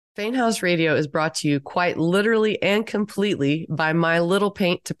Fane House Radio is brought to you quite literally and completely by my little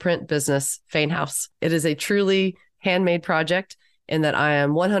paint to print business, Fane House. It is a truly handmade project in that I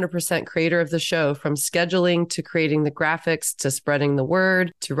am 100% creator of the show, from scheduling to creating the graphics to spreading the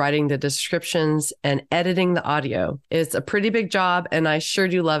word to writing the descriptions and editing the audio. It's a pretty big job and I sure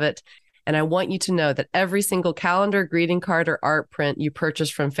do love it. And I want you to know that every single calendar, greeting card, or art print you purchase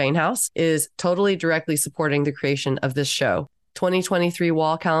from Fane House is totally directly supporting the creation of this show. 2023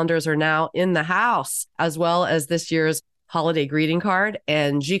 wall calendars are now in the house, as well as this year's holiday greeting card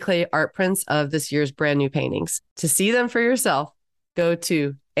and Giclée art prints of this year's brand new paintings. To see them for yourself, go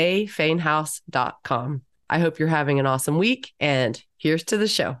to afanehouse.com. I hope you're having an awesome week, and here's to the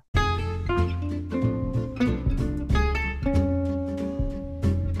show.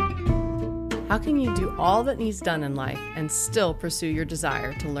 How can you do all that needs done in life and still pursue your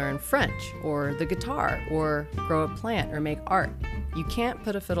desire to learn French or the guitar or grow a plant or make art? You can't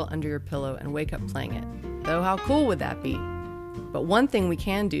put a fiddle under your pillow and wake up playing it, though how cool would that be? But one thing we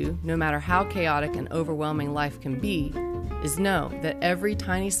can do, no matter how chaotic and overwhelming life can be, is know that every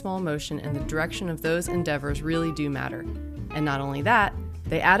tiny small motion in the direction of those endeavors really do matter. And not only that,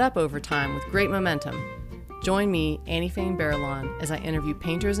 they add up over time with great momentum. Join me, Annie Fane Barralon, as I interview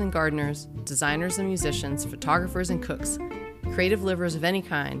painters and gardeners, designers and musicians, photographers and cooks, creative livers of any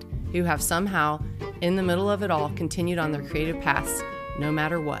kind, who have somehow, in the middle of it all, continued on their creative paths, no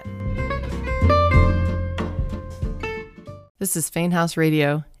matter what. This is Fane House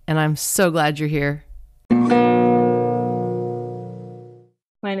Radio, and I'm so glad you're here.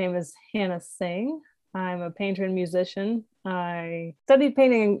 My name is Hannah Singh. I'm a painter and musician. I studied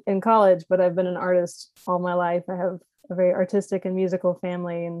painting in college, but I've been an artist all my life. I have a very artistic and musical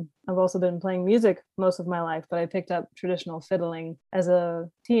family, and I've also been playing music most of my life, but I picked up traditional fiddling as a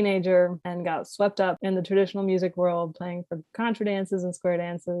teenager and got swept up in the traditional music world, playing for contra dances and square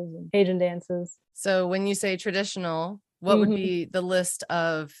dances and Cajun dances. So when you say traditional, what would be the list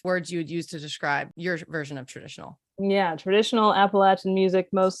of words you would use to describe your version of traditional? Yeah, traditional Appalachian music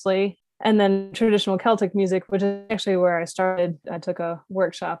mostly. And then traditional Celtic music, which is actually where I started. I took a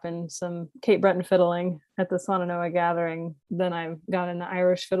workshop in some Cape Breton fiddling at the Swannanoa Gathering. Then I got into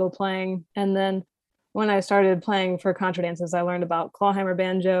Irish fiddle playing. And then when I started playing for contra dances, I learned about clawhammer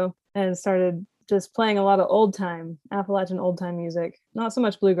banjo and started just playing a lot of old time, Appalachian old time music. Not so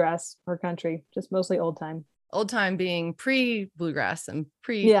much bluegrass or country, just mostly old time. Old time being pre-bluegrass and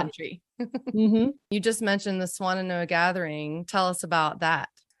pre-country. Yeah. Mm-hmm. You just mentioned the Swannanoa Gathering. Tell us about that.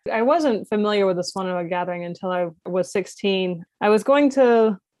 I wasn't familiar with the Swannanoa Gathering until I was 16. I was going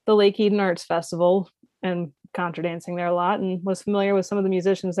to the Lake Eden Arts Festival and contra dancing there a lot, and was familiar with some of the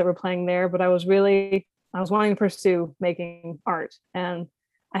musicians that were playing there, but I was wanting to pursue making art. And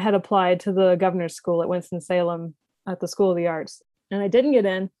I had applied to the governor's school at Winston-Salem at the School of the Arts, and I didn't get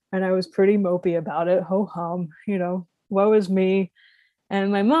in, and I was pretty mopey about it. Ho hum, woe is me.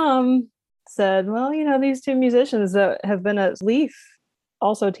 And my mom said, well, these two musicians that have been at Leaf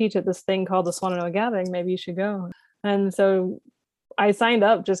also teach at this thing called the Swannanoa Gathering. Maybe you should go. And so I signed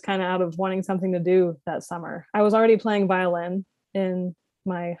up just kind of out of wanting something to do that summer. I was already playing violin in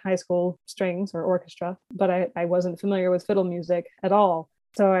my high school strings or orchestra, but I wasn't familiar with fiddle music at all.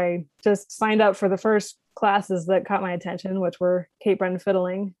 So I just signed up for the first classes that caught my attention, which were Cape Breton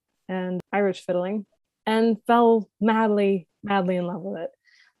fiddling and Irish fiddling, and fell madly, madly in love with it.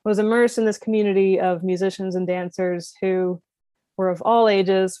 Was immersed in this community of musicians and dancers who were of all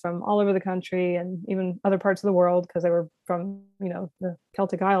ages from all over the country and even other parts of the world, because they were from, the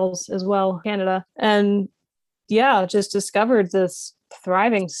Celtic Isles as well, Canada. And yeah, just discovered this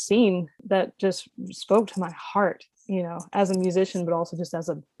thriving scene that just spoke to my heart, as a musician, but also just as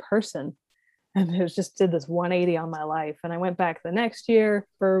a person. And it just did this 180 on my life. And I went back the next year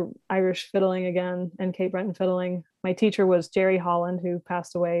for Irish fiddling again and Cape Breton fiddling. My teacher was Jerry Holland, who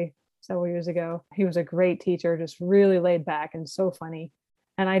passed away several years ago. He was a great teacher, just really laid back and so funny.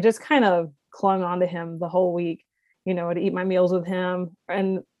 And I just kind of clung on to him the whole week. I'd eat my meals with him,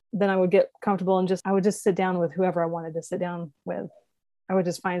 and then I would get comfortable and I would just sit down with whoever I wanted to sit down with. I would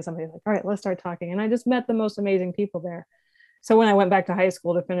just find somebody like, all right, let's start talking. And I just met the most amazing people there. So when I went back to high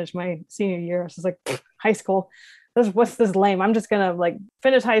school to finish my senior year, I was like, high school, what's this lame? I'm just going to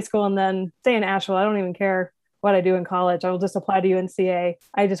finish high school and then stay in Asheville. I don't even care what I do in college. I will just apply to UNCA.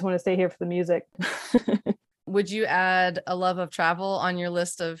 I just want to stay here for the music. Would you add a love of travel on your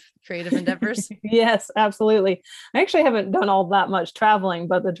list of creative endeavors? Yes, absolutely. I actually haven't done all that much traveling,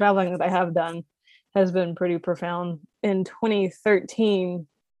 but the traveling that I have done has been pretty profound. In 2013,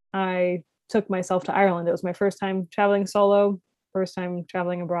 I took myself to Ireland. It was my first time traveling solo, first time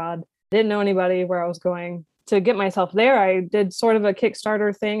traveling abroad. Didn't know anybody where I was going. to get myself there, I did sort of a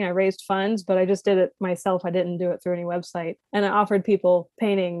Kickstarter thing. I raised funds, but I just did it myself. I didn't do it through any website. And I offered people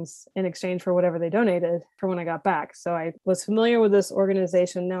paintings in exchange for whatever they donated for when I got back. So I was familiar with this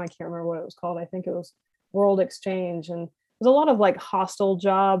organization. Now I can't remember what it was called. I think it was World Exchange. And there's a lot of like hostel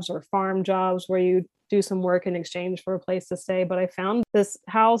jobs or farm jobs where you do some work in exchange for a place to stay. But I found this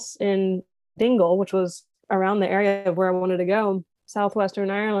house in Dingle, which was around the area of where I wanted to go, Southwestern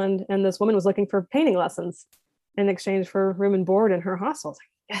Ireland. And this woman was looking for painting lessons in exchange for room and board in her hostel.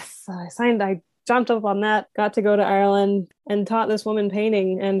 I was like, yes, I jumped up on that, got to go to Ireland and taught this woman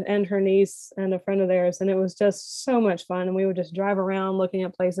painting and her niece and a friend of theirs. And it was just so much fun. And we would just drive around looking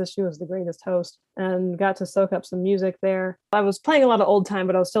at places. She was the greatest host and got to soak up some music there. I was playing a lot of old time,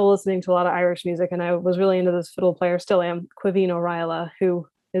 but I was still listening to a lot of Irish music. And I was really into this fiddle player, still am, Quiveen O'Reilly, who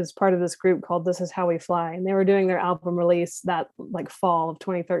is part of this group called This Is How We Fly. And they were doing their album release that like fall of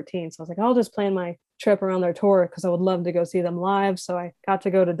 2013. So I was like, I'll just plan my trip around their tour because I would love to go see them live. So I got to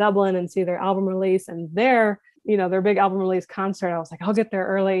go to Dublin and see their album release, and their big album release concert. I was like, I'll get there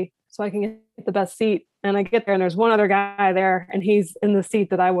early so I can get the best seat. And I get there and there's one other guy there and he's in the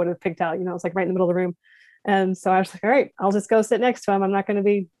seat that I would have picked out. It's like right in the middle of the room. And so I was like, all right, I'll just go sit next to him. I'm not going to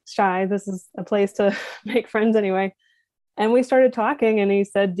be shy. This is a place to make friends anyway. And we started talking and he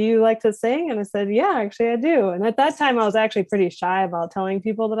said, do you like to sing? And I said, yeah, actually I do. And at that time I was actually pretty shy about telling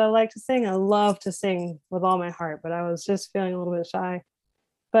people that I like to sing. I love to sing with all my heart, but I was just feeling a little bit shy.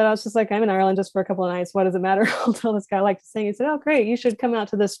 But I was just like, I'm in Ireland just for a couple of nights. What does it matter? I'll tell this guy I like to sing. He said, oh, great. You should come out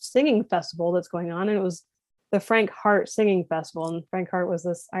to this singing festival that's going on. And it was the Frank Hart Singing Festival. And Frank Hart was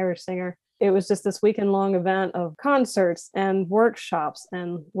this Irish singer. It was just this weekend long event of concerts and workshops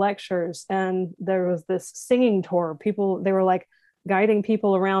and lectures. And there was this singing tour. They were like guiding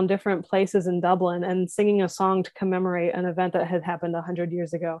people around different places in Dublin and singing a song to commemorate an event that had happened 100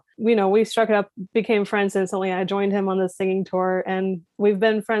 years ago. We struck it up, became friends instantly. I joined him on the singing tour and we've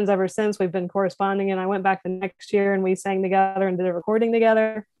been friends ever since. We've been corresponding, and I went back the next year and we sang together and did a recording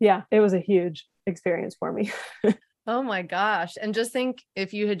together. Yeah, it was a huge experience for me. Oh my gosh. And just think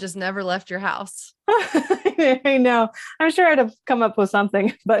if you had just never left your house. I know. I'm sure I'd have come up with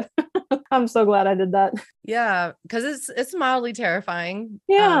something, but I'm so glad I did that. Yeah, because it's mildly terrifying.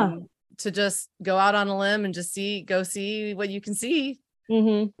 Yeah. To just go out on a limb and just go see what you can see.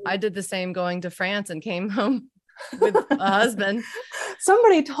 Mm-hmm. I did the same going to France and came home with a husband.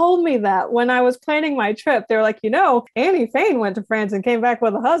 Somebody told me that when I was planning my trip. They were like, Annie Fain went to France and came back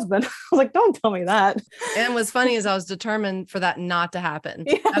with a husband. I was like, don't tell me that. And what's funny is I was determined for that not to happen.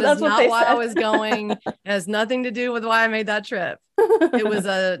 Yeah, that is not why said. I was going. It has nothing to do with why I made that trip. It was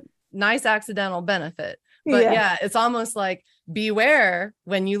a nice accidental benefit. But yeah, it's almost like beware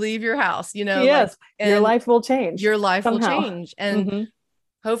when you leave your house, Yes, your life will change. Your life somehow. will change. And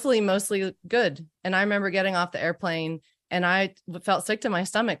hopefully mostly good. And I remember getting off the airplane and I felt sick to my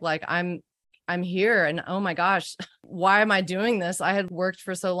stomach. Like I'm here and oh my gosh, why am I doing this? I had worked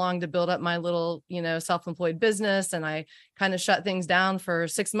for so long to build up my little, self-employed business. And I kind of shut things down for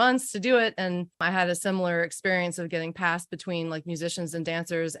 6 months to do it. And I had a similar experience of getting passed between like musicians and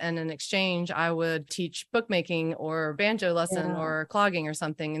dancers. And in exchange, I would teach bookmaking or banjo lesson or clogging or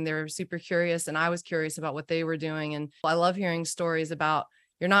something. And they were super curious. And I was curious about what they were doing. And I love hearing stories about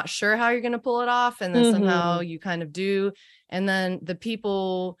you're not sure how you're going to pull it off. And then somehow you kind of do. And then the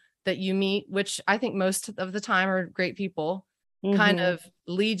people that you meet, which I think most of the time are great people, kind of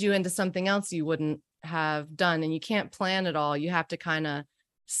lead you into something else you wouldn't have done. And you can't plan it all. You have to kind of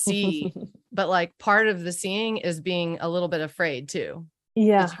see, but like part of the seeing is being a little bit afraid too.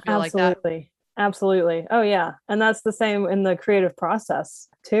 Yeah, absolutely. Like absolutely. Oh yeah. And that's the same in the creative process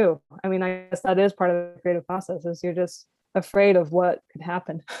too. I mean, I guess that is part of the creative process is you're just afraid of what could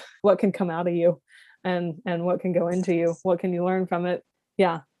happen, what can come out of you and what can go into you, what can you learn from it.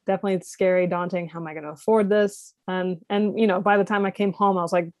 Yeah, definitely it's scary, daunting. How am I going to afford this? And by the time I came home, I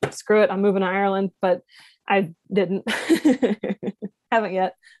was like, screw it, I'm moving to Ireland, but I didn't. Haven't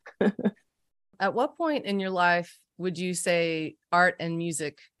yet. At what point in your life would you say art and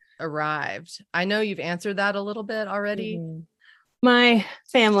music arrived? I know you've answered that a little bit already. My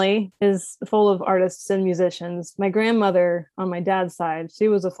family is full of artists and musicians. My grandmother on my dad's side, she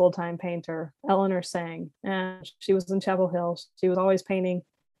was a full-time painter. Eleanor Sang, and she was in Chapel Hill. She was always painting.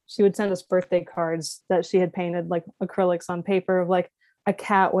 She would send us birthday cards that she had painted, like acrylics on paper of like a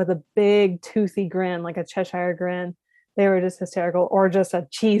cat with a big toothy grin, like a Cheshire grin. They were just hysterical. Or just a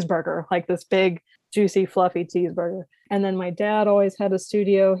cheeseburger, like this big, juicy, fluffy cheeseburger. And then my dad always had a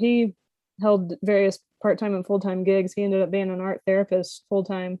studio. He held various part-time and full-time gigs. He ended up being an art therapist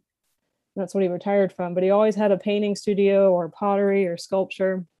full-time. That's what he retired from. But he always had a painting studio or pottery or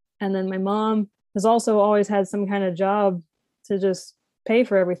sculpture. And then my mom has also always had some kind of job to just pay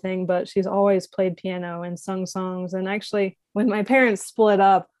for everything, but she's always played piano and sung songs. And actually, when my parents split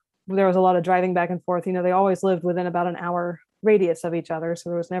up, there was a lot of driving back and forth. They always lived within about an hour radius of each other. So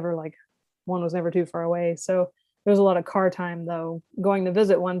there was never like, one was never too far away. So there was a lot of car time, though, going to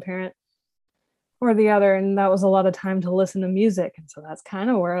visit one parent or the other. And that was a lot of time to listen to music. And so that's kind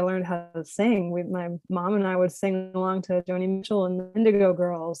of where I learned how to sing. My mom and I would sing along to Joni Mitchell and the Indigo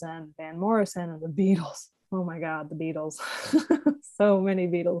Girls and Van Morrison and the Beatles. Oh my God, the Beatles. So many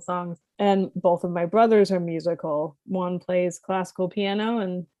Beatles songs. And both of my brothers are musical. One plays classical piano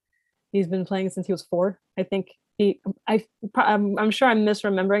and he's been playing since he was 4. I think I'm sure I'm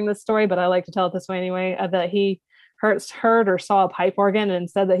misremembering this story, but I like to tell it this way anyway, that he heard or saw a pipe organ and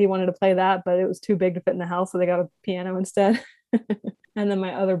said that he wanted to play that, but it was too big to fit in the house. So they got a piano instead. And then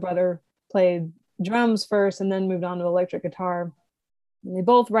my other brother played drums first and then moved on to electric guitar. And they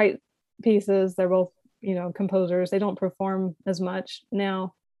both write pieces. They're both, composers. They don't perform as much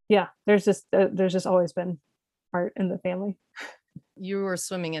now. Yeah, there's just always been art in the family. You were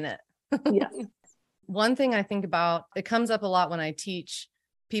swimming in it. Yes. One thing I think about, it comes up a lot when I teach,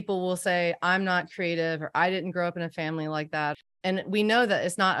 people will say, I'm not creative, or I didn't grow up in a family like that. And we know that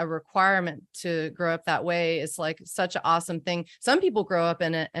it's not a requirement to grow up that way. It's like such an awesome thing. Some people grow up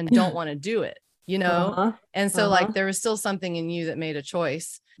in it and don't want to do it, Uh-huh. And so like there was still something in you that made a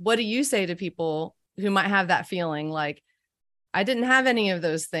choice. What do you say to people who might have that feeling like, I didn't have any of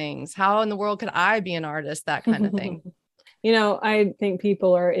those things. How in the world could I be an artist? That kind of thing. I think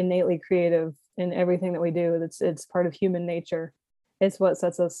people are innately creative in everything that we do. It's part of human nature. It's what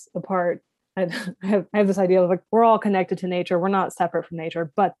sets us apart. I have this idea of like, we're all connected to nature. We're not separate from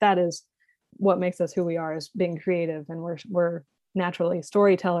nature, but that is what makes us who we are, is being creative. And we're naturally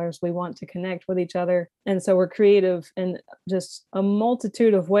storytellers. We want to connect with each other. And so we're creative in just a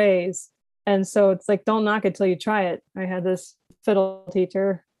multitude of ways. And so it's like, don't knock it till you try it. I had this fiddle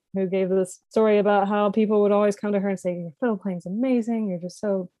teacher who gave this story about how people would always come to her and say, your fiddle playing's amazing. You're just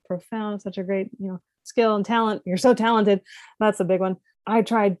so profound, such a great, skill and talent. You're so talented. That's a big one. I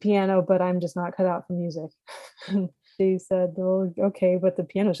tried piano, but I'm just not cut out for music. And she said, well, okay, but the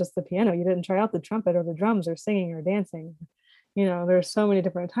piano is just the piano. You didn't try out the trumpet or the drums or singing or dancing. There's so many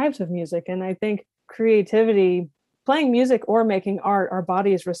different types of music. And I think creativity, playing music or making art, our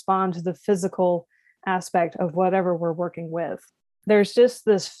bodies respond to the physical aspect of whatever we're working with. There's just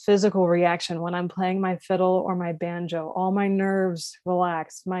this physical reaction when I'm playing my fiddle or my banjo. All my nerves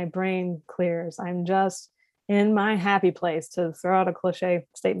relax, my brain clears. I'm just in my happy place, to throw out a cliche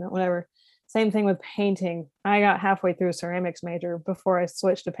statement, whatever. Same thing with painting. I got halfway through ceramics major before I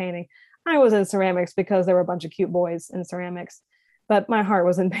switched to painting. I was in ceramics because there were a bunch of cute boys in ceramics, but my heart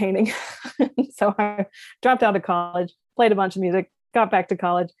was in painting. So I dropped out of college, played a bunch of music, got back to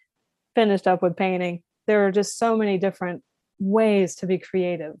college, finished up with painting. There are just so many different ways to be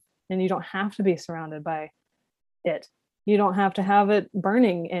creative, and you don't have to be surrounded by it. You don't have to have it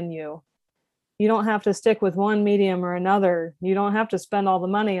burning in you. You don't have to stick with one medium or another. You don't have to spend all the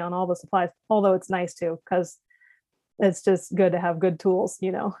money on all the supplies, although it's nice to, because it's just good to have good tools.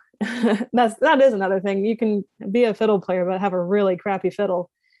 That is another thing. You can be a fiddle player but have a really crappy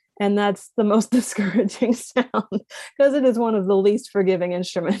fiddle, and that's the most discouraging sound, because it is one of the least forgiving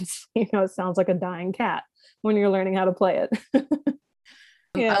instruments. It sounds like a dying cat when you're learning how to play it.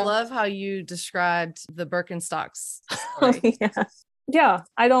 Yeah. I love how you described the Birkenstocks story. Yeah,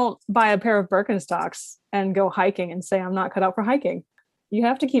 I don't buy a pair of Birkenstocks and go hiking and say I'm not cut out for hiking. You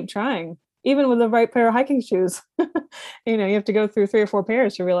have to keep trying, even with the right pair of hiking shoes. You have to go through 3 or 4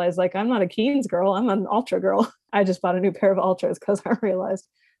 pairs to realize, like, I'm not a Keens girl, I'm an Altra girl. I just bought a new pair of Altras because I realized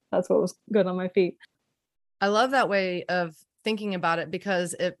that's what was good on my feet. I love that way of thinking about it,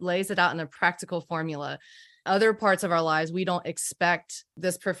 because it lays it out in a practical formula. Other parts of our lives, we don't expect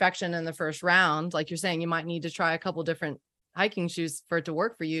this perfection in the first round. Like you're saying, you might need to try a couple different hiking shoes for it to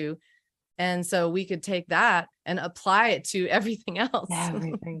work for you. And so we could take that and apply it to everything else.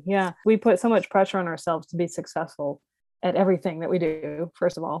 Everything. Yeah. We put so much pressure on ourselves to be successful at everything that we do.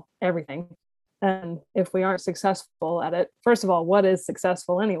 First of all, everything. And if we aren't successful at it, first of all, what is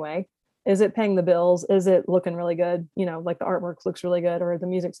successful anyway? Is it paying the bills? Is it looking really good? Like the artwork looks really good, or the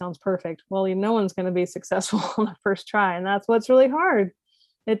music sounds perfect. Well, no one's going to be successful on the first try. And that's what's really hard.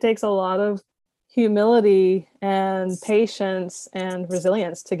 It takes a lot of humility and patience and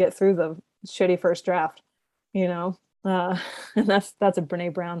resilience to get through the shitty first draft, and that's a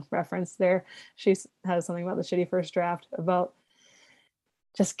Brene Brown reference there. She has something about the shitty first draft, about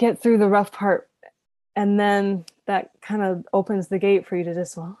just get through the rough part, and then that kind of opens the gate for you to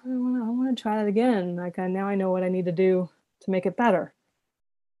just, I want to try that again. Like, now I know what I need to do to make it better.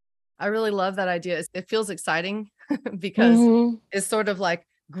 I really love that idea. It feels exciting because it's sort of like,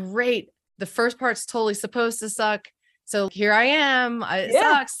 great. The first part's totally supposed to suck. So here I am. It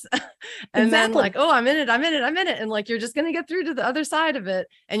sucks. And then like, oh, I'm in it. And like, you're just going to get through to the other side of it.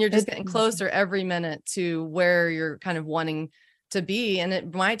 And you're just getting closer every minute to where you're kind of wanting to be. And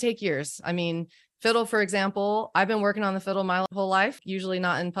it might take years. I mean, fiddle, for example, I've been working on the fiddle my whole life, usually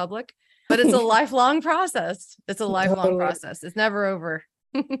not in public, but it's a lifelong process. It's a lifelong process. It's never over.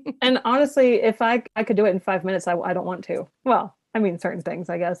 And honestly, if I could do it in 5 minutes, I don't want to. Well, I mean, certain things,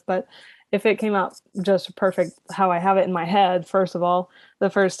 I guess, but if it came out just perfect how I have it in my head, first of all, the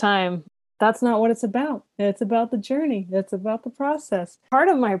first time, that's not what it's about. It's about the journey. It's about the process. Part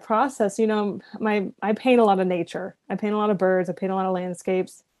of my process, you know, I paint a lot of nature. I paint a lot of birds. I paint a lot of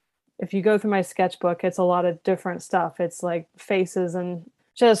landscapes. If you go through my sketchbook, it's a lot of different stuff. It's like faces and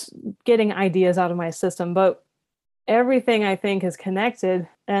just getting ideas out of my system. But everything I think is connected.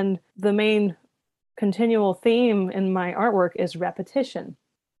 And the main continual theme in my artwork is repetition.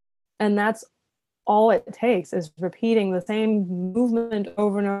 And that's all it takes, is repeating the same movement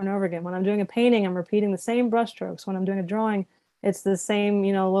over and over and over again. When I'm doing a painting, I'm repeating the same brushstrokes. When I'm doing a drawing, it's the same,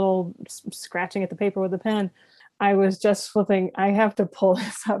 you know, little scratching at the paper with a pen. I was just flipping. I have to pull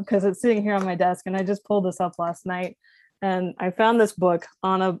this up because it's sitting here on my desk, and I just pulled this up last night. And I found this book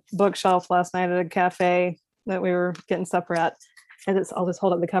on a bookshelf last night at a cafe that we were getting supper at. And I'll just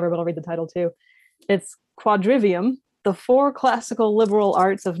hold up the cover, but I'll read the title too. It's Quadrivium, The Four Classical Liberal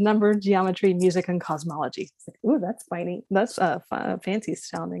Arts of Number, Geometry, Music, and Cosmology. It's like, ooh, that's funny. That's fancy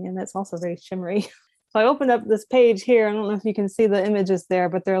sounding, and it's also very shimmery. So I opened up this page here. I don't know if you can see the images there,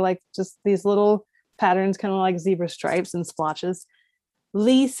 but they're like just these little patterns, kind of like zebra stripes and splotches.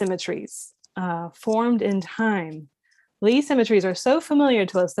 Lie symmetries, formed in time. Lie symmetries are so familiar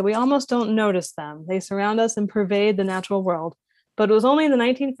to us that we almost don't notice them. They surround us and pervade the natural world. But it was only in the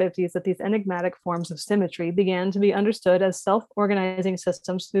 1950s that these enigmatic forms of symmetry began to be understood as self-organizing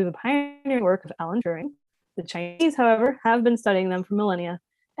systems through the pioneering work of Alan Turing. The Chinese, however, have been studying them for millennia,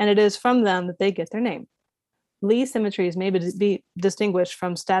 and it is from them that they get their name. Lie symmetries may be distinguished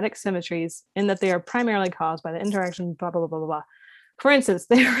from static symmetries in that they are primarily caused by the interaction, blah, blah, blah, blah, blah. For instance,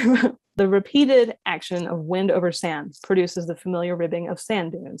 the repeated action of wind over sand produces the familiar ribbing of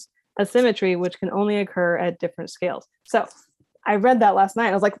sand dunes, a symmetry which can only occur at different scales. So I read that last night.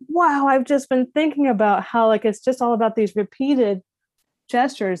 I was like, wow, I've just been thinking about how like it's just all about these repeated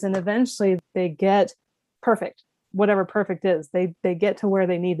gestures, and eventually they get perfect, whatever perfect is. They get to where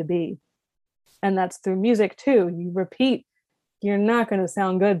they need to be. And that's through music too. You repeat. You're not going to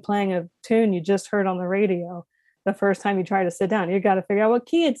sound good playing a tune you just heard on the radio the first time you try to sit down. You got to figure out what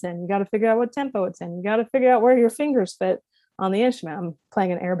key it's in. You got to figure out what tempo it's in. You got to figure out where your fingers fit on the instrument. I'm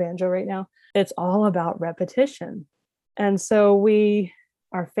playing an air banjo right now. It's all about repetition. And so we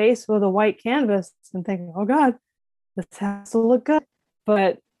are faced with a white canvas and thinking, oh God, this has to look good.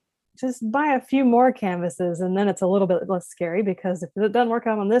 But just buy a few more canvases, and then it's a little bit less scary, because if it doesn't work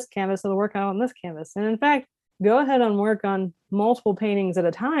out on this canvas, it'll work out on this canvas. And in fact, go ahead and work on multiple paintings at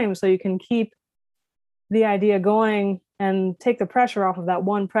a time so you can keep the idea going and take the pressure off of that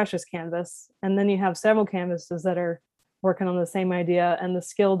one precious canvas. And then you have several canvases that are working on the same idea, and the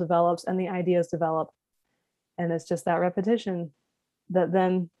skill develops and the ideas develop. And it's just that repetition that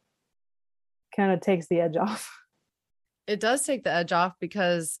then kind of takes the edge off. It does take the edge off,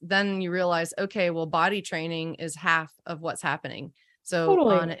 because then you realize, okay, well, body training is half of what's happening. So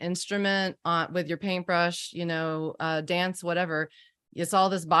totally. On an instrument, with your paintbrush, dance, whatever, it's all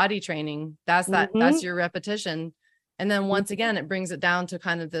this body training. That's that's your repetition. And then once again, it brings it down to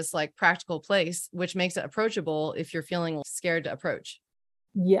kind of this like practical place, which makes it approachable if you're feeling scared to approach.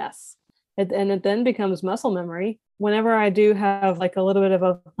 Yes. And it then becomes muscle memory. Whenever I do have like a little bit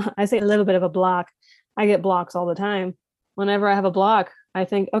of a block, I get blocks all the time. Whenever I have a block, I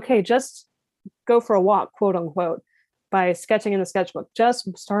think, okay, just go for a walk, quote unquote, by sketching in the sketchbook.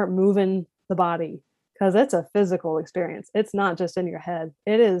 Just start moving the body, because it's a physical experience. It's not just in your head.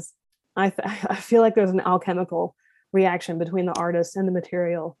 It is. I feel like there's an alchemical reaction between the artist and the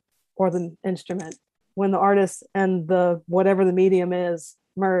material or the instrument. When the artist and the whatever the medium is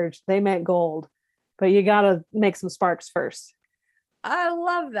merge, they make gold. But you got to make some sparks first. I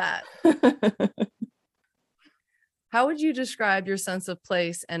love that. How would you describe your sense of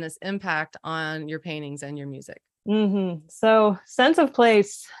place and its impact on your paintings and your music? So sense of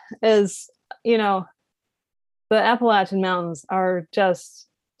place is, the Appalachian Mountains are just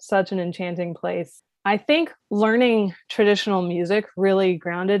such an enchanting place. I think learning traditional music really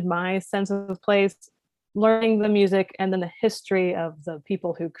grounded my sense of place, learning the music and then the history of the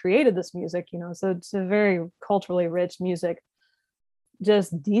people who created this music, so it's a very culturally rich music.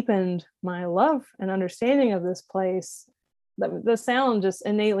 just deepened my love and understanding of this place. The sound just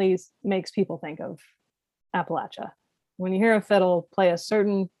innately makes people think of Appalachia. When you hear a fiddle play a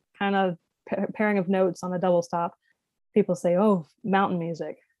certain kind of pairing of notes on a double stop, people say, oh, mountain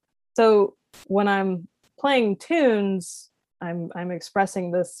music. So when I'm playing tunes, I'm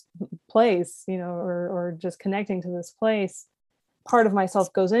expressing this place, you know, or just connecting to this place. Part of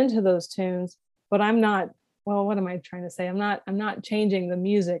myself goes into those tunes, but I'm not, well, what am I trying to say? I'm not changing the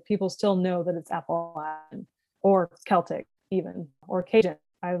music. People still know that it's Appalachian or Celtic even, or Cajun.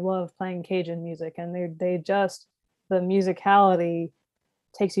 I love playing Cajun music, and they just, the musicality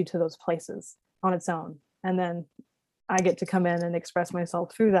takes you to those places on its own. And then I get to come in and express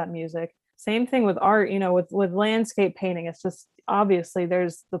myself through that music. Same thing with art, you know, with landscape painting. It's just, obviously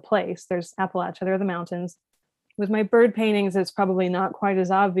there's the place, there's Appalachia, there are the mountains. With my bird paintings, it's probably not quite as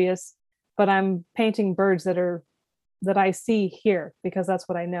obvious, but I'm painting birds that I see here because that's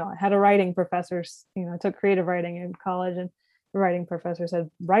what I know. I had a writing professor, you know, I took creative writing in college, and the writing professor said,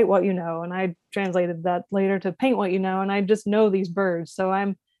 write what you know. And I translated that later to paint what you know. And I just know these birds. So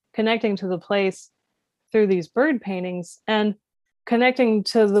I'm connecting to the place through these bird paintings, and connecting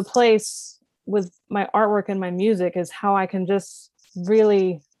to the place with my artwork and my music is how I can just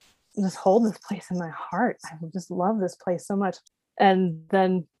really just hold this place in my heart. I just love this place so much. And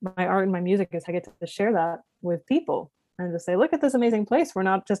then my art and my music is I get to share that with people and just say, look at this amazing place. We're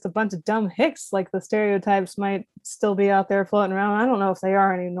not just a bunch of dumb hicks like the stereotypes might still be out there floating around. I don't know if they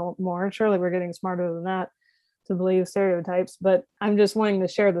are anymore. Surely we're getting smarter than that to believe stereotypes, but I'm just wanting to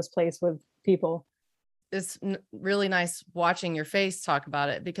share this place with people. It's really nice watching your face talk about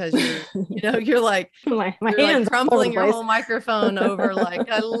it, because you're like, my you're hands like crumpling your whole microphone over, like,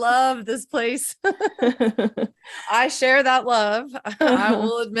 I love this place. I share that love. I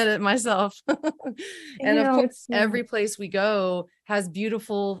will admit it myself. And of course, every place we go has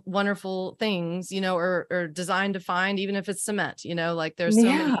beautiful, wonderful things, you know, or designed to find, even if it's cement, you know, like there's so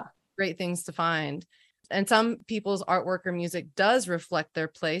many great things to find. And some people's artwork or music does reflect their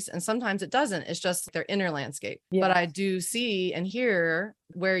place, and sometimes it doesn't. It's just their inner landscape. Yes. But I do see and hear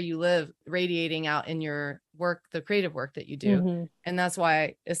where you live radiating out in your work, the creative work that you do. Mm-hmm. And that's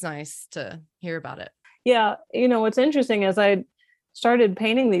why it's nice to hear about it. Yeah. You know, what's interesting is I started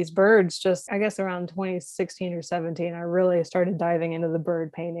painting these birds just, I guess, around 2016 or 17. I really started diving into the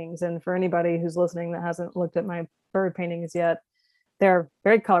bird paintings. And for anybody who's listening that hasn't looked at my bird paintings yet, they're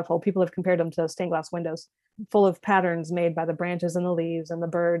very colorful. People have compared them to stained glass windows, full of patterns made by the branches and the leaves, and the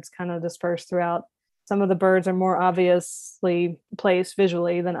birds kind of dispersed throughout. Some of the birds are more obviously placed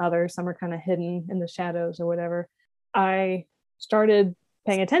visually than others. Some are kind of hidden in the shadows or whatever. I started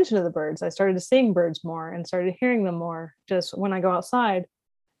paying attention to the birds. I started seeing birds more and started hearing them more just when I go outside.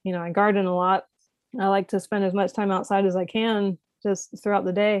 You know, I garden a lot. I like to spend as much time outside as I can just throughout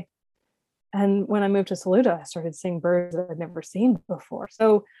the day. And when I moved to Saluda, I started seeing birds that I'd never seen before.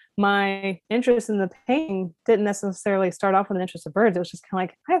 So my interest in the painting didn't necessarily start off with an interest of birds. It was just kind of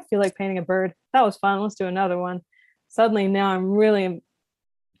like, I feel like painting a bird. That was fun. Let's do another one. Suddenly now I'm really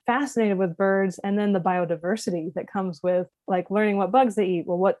fascinated with birds, and then the biodiversity that comes with like learning what bugs they eat.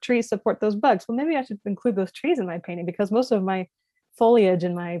 Well, what trees support those bugs? Well, maybe I should include those trees in my painting, because most of my foliage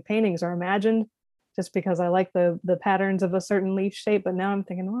in my paintings are imagined, just because I like the patterns of a certain leaf shape. But now I'm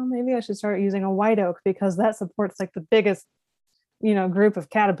thinking, well, maybe I should start using a white oak, because that supports like the biggest, you know, group of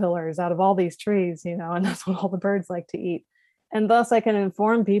caterpillars out of all these trees, you know, and that's what all the birds like to eat. And thus I can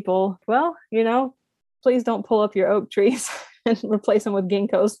inform people, well, you know, please don't pull up your oak trees and replace them with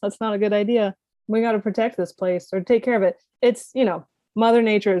ginkgos. That's not a good idea. We got to protect this place or take care of it. It's, you know, Mother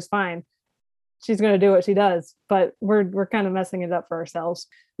Nature is fine. She's going to do what she does, but we're kind of messing it up for ourselves.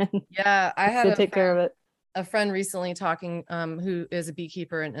 Yeah, I had to take care of it. A friend recently talking, who is a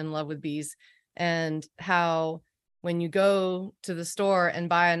beekeeper and in love with bees, and how when you go to the store and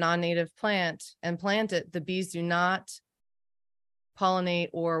buy a non-native plant and plant it, the bees do not pollinate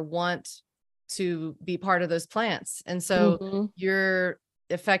or want to be part of those plants. And so you're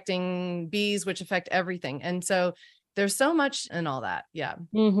affecting bees, which affect everything. And so there's so much in all that. Yeah.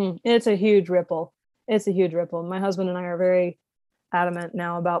 It's a huge ripple. It's a huge ripple. My husband and I are very adamant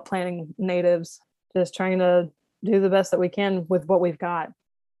now about planting natives, just trying to do the best that we can with what we've got.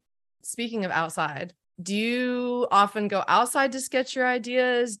 Speaking of outside, do you often go outside to sketch your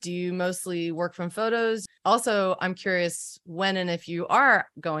ideas? Do you mostly work from photos? Also, I'm curious when and if you are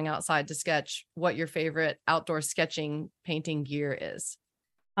going outside to sketch, what your favorite outdoor sketching painting gear is.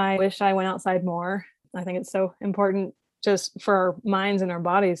 I wish I went outside more. I think it's so important just for our minds and our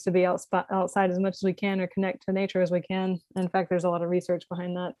bodies to be outside as much as we can, or connect to nature as we can. In fact, there's a lot of research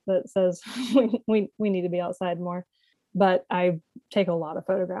behind that says we need to be outside more. but I take a lot of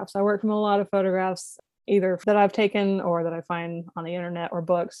photographs. I work from a lot of photographs, either that I've taken or that I find on the internet or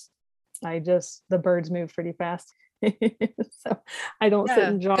books. The birds move pretty fast. So I don't sit Yeah,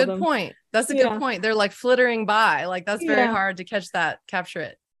 and draw good them. point. That's a Yeah. good point. They're like flittering by. Like that's very Yeah. hard to capture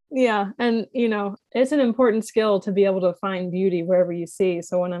it. Yeah. And, it's an important skill to be able to find beauty wherever you see.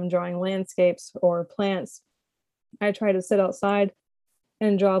 So when I'm drawing landscapes or plants, I try to sit outside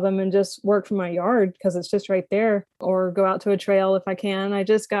and draw them and just work from my yard because it's just right there, or go out to a trail if I can. I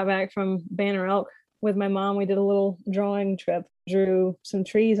just got back from Banner Elk with my mom. We did a little drawing trip, drew some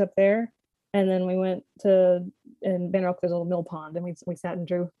trees up there. And then we went in Banner Elk, there's a little mill pond, and we sat and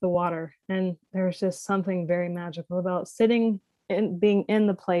drew the water. And there's just something very magical about sitting and being in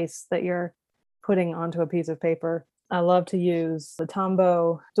the place that you're putting onto a piece of paper. I love to use the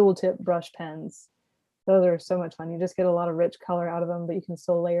Tombow dual tip brush pens. Those are so much fun. You just get a lot of rich color out of them, but you can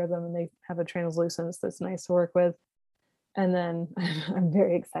still layer them, and they have a translucence that's nice to work with. And then I'm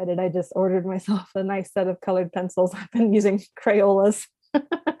very excited. I just ordered myself a nice set of colored pencils. I've been using Crayolas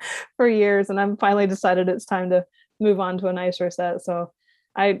for years, and I'm finally decided it's time to move on to a nicer set. So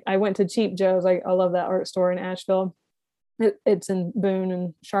I went to Cheap Joe's. I love that art store in Asheville. It's in Boone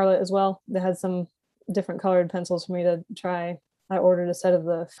and Charlotte as well. They had some different colored pencils for me to try. I ordered a set of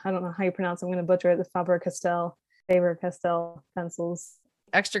I don't know how you pronounce it, I'm going to butcher it, the Faber-Castell pencils.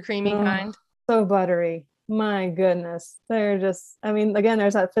 Extra creamy kind. So buttery. My goodness. They're just, again,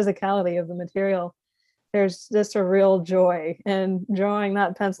 there's that physicality of the material. There's just a real joy in drawing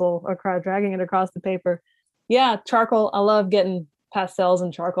that pencil across, dragging it across the paper. Yeah, charcoal. I love getting pastels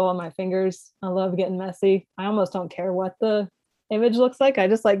and charcoal on my fingers. I love getting messy. I almost don't care what the image looks like. I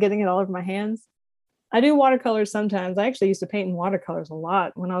just like getting it all over my hands. I do watercolors sometimes. I actually used to paint in watercolors a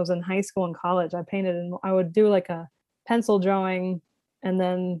lot. When I was in high school and college, I painted and I would do like a pencil drawing and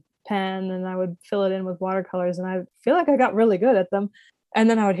then pen, and I would fill it in with watercolors, and I feel like I got really good at them. And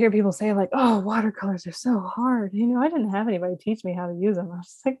then I would hear people say like, oh, watercolors are so hard. I didn't have anybody teach me how to use them. I was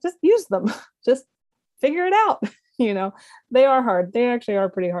just like, just use them. Just figure it out. They are hard. They actually are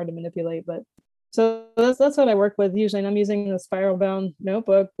pretty hard to manipulate. But so that's what I work with usually. And I'm using a spiral bound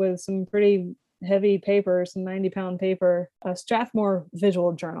notebook with some pretty heavy paper, some 90-pound paper, a Strathmore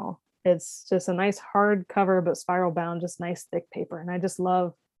visual journal. It's just a nice hard cover, but spiral bound, just nice thick paper. And I just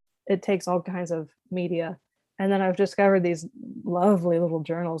love, it takes all kinds of media. And then I've discovered these lovely little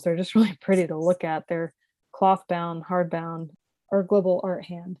journals. They're just really pretty to look at. They're cloth bound, hard bound, or Global Art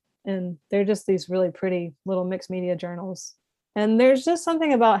Hand. And they're just these really pretty little mixed media journals. And there's just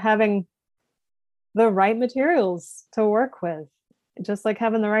something about having the right materials to work with, just like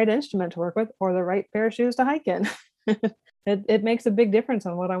having the right instrument to work with or the right pair of shoes to hike in. It makes a big difference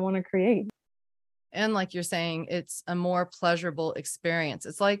on what I want to create. And like you're saying, it's a more pleasurable experience.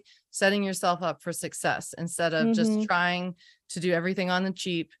 It's like setting yourself up for success instead of just trying to do everything on the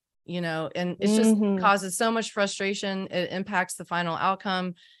cheap, and it just causes so much frustration. It impacts the final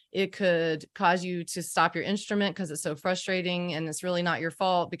outcome. It could cause you to stop your instrument because it's so frustrating, and it's really not your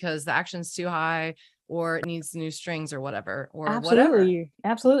fault because the action's too high or it needs new strings or whatever, or Absolutely. whatever.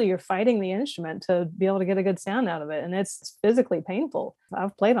 Absolutely. You're fighting the instrument to be able to get a good sound out of it. And it's physically painful.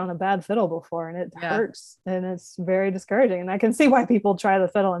 I've played on a bad fiddle before, and it hurts, and it's very discouraging. And I can see why people try the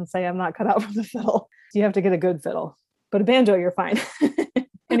fiddle and say, I'm not cut out for the fiddle. You have to get a good fiddle, but a banjo, you're fine.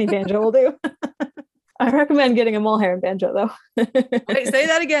 Any banjo will do. I recommend getting a Mulheron banjo though. Wait, say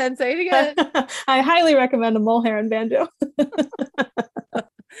that again. Say it again. I highly recommend a Mulheron banjo.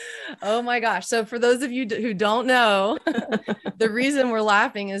 Oh my gosh. So for those of you who don't know, the reason we're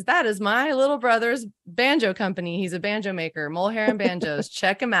laughing is that is my little brother's banjo company. He's a banjo maker, Mulheron Banjos.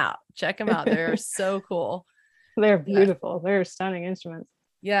 Check him out. Check them out. They're so cool. They're beautiful. They're stunning instruments.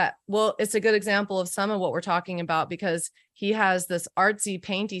 Yeah. Well, it's a good example of some of what we're talking about because he has this artsy,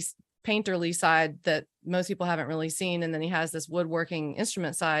 painterly side that most people haven't really seen. And then he has this woodworking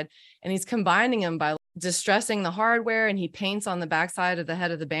instrument side, and he's combining them by distressing the hardware, and he paints on the backside of the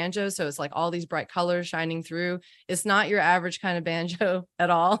head of the banjo. So it's like all these bright colors shining through. It's not your average kind of banjo at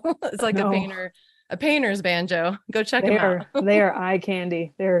all. It's like a painter's banjo. Go check them out. They are eye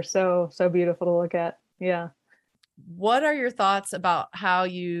candy. They're so beautiful to look at. Yeah. What are your thoughts about how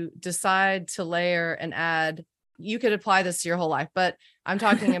you decide to layer and add? You could apply this to your whole life, but I'm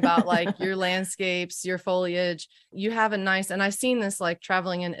talking about like your landscapes, your foliage. You have a nice, and I've seen this like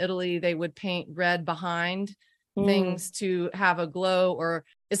traveling in Italy, they would paint red behind things to have a glow, or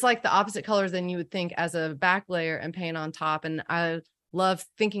it's like the opposite colors than you would think as a back layer and paint on top. And I love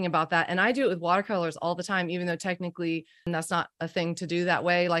thinking about that. And I do it with watercolors all the time, even though technically that's not a thing to do that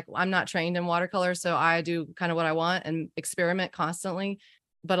way. Like I'm not trained in watercolor, so I do kind of what I want and experiment constantly.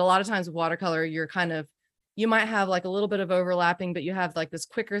 But a lot of times with watercolor, you're kind of you might have like a little bit of overlapping, but you have like this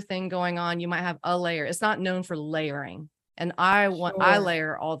quicker thing going on. You might have a layer. It's not known for layering. And I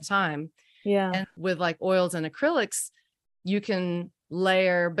layer all the time. Yeah. And with like oils and acrylics, you can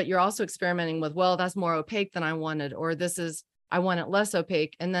layer, but you're also experimenting with, well, that's more opaque than I wanted, or I want it less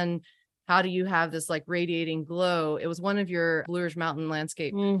opaque. And then how do you have this like radiating glow? It was one of your Blue Ridge Mountain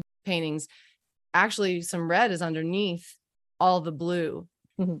landscape paintings. Actually, some red is underneath all the blue.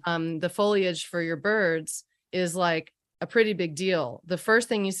 The foliage for your birds is like a pretty big deal. The first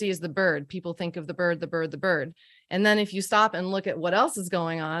thing you see is the bird. People think of the bird. And then if you stop and look at what else is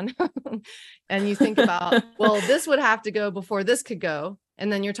going on and you think about, well, this would have to go before this could go.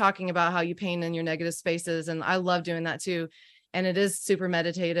 And then you're talking about how you paint in your negative spaces. And I love doing that too. And it is super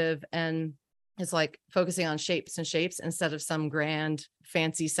meditative, and it's like focusing on shapes instead of some grand,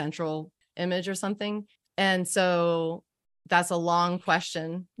 fancy central image or something. And so that's a long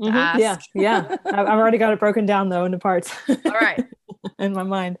question to ask. Yeah. I've already got it broken down though into parts. All right. In my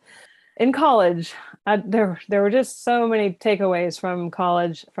mind. In college, there were just so many takeaways from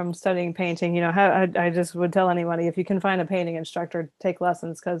college, from studying painting. You know, I just would tell anybody, if you can find a painting instructor, take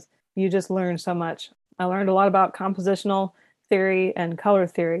lessons, because you just learn so much. I learned a lot about compositional theory and color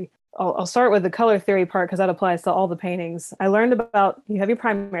theory. I'll start with the color theory part because that applies to all the paintings. I learned about, you have your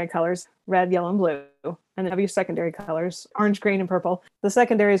primary colors, red, yellow, and blue, and then have your secondary colors, orange, green, and purple. The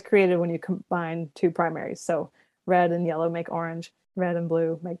secondary is created when you combine two primaries. So red and yellow make orange, red and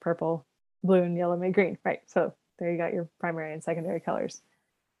blue make purple, blue and yellow make green, right? So there you got your primary and secondary colors.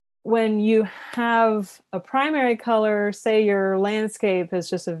 When you have a primary color, say your landscape is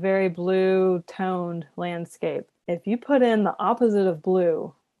just a very blue toned landscape, if you put in the opposite of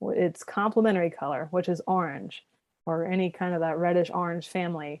blue, its complementary color, which is orange, or any kind of that reddish orange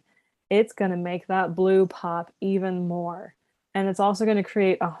family, it's going to make that blue pop even more. And it's also going to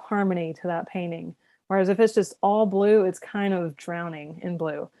create a harmony to that painting. Whereas if it's just all blue, it's kind of drowning in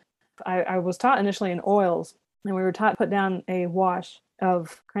blue. I was taught initially in oils, and we were taught to put down a wash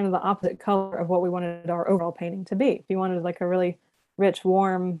of kind of the opposite color of what we wanted our overall painting to be. If you wanted like a really rich,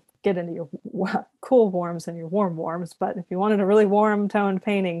 warm, get into your cool warms and your warm warms, but if you wanted a really warm toned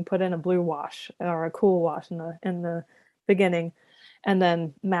painting, put in a blue wash or a cool wash in the beginning, and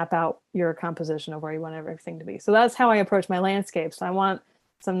then map out your composition of where you want everything to be. So that's how I approach my landscapes. I want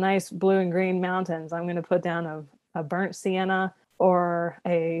some nice blue and green mountains. I'm going to put down a burnt sienna or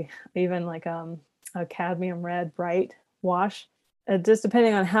even like a cadmium red bright wash. Just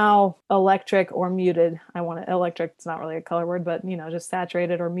depending on how electric or muted I want it. Electric, it's not really a color word, but just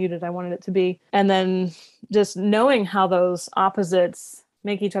saturated or muted I wanted it to be. And then just knowing how those opposites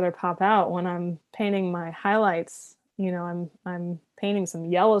make each other pop out. When I'm painting my highlights, I'm painting some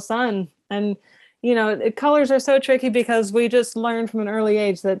yellow sun, and colors are so tricky because we just learned from an early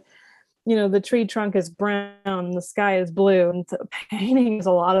age that the tree trunk is brown and the sky is blue. And so painting is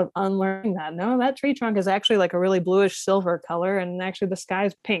a lot of unlearning that. No, that tree trunk is actually like a really bluish silver color, and actually the sky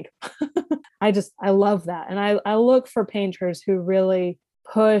is pink. I love that. And I look for painters who really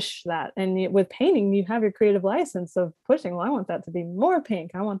push that. And with painting, you have your creative license of pushing. Well, I want that to be more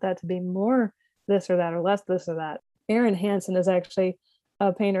pink. I want that to be more this or that, or less this or that. Erin Hansen is actually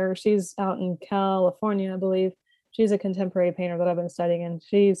a painter. She's out in California, I believe. She's a contemporary painter that I've been studying, and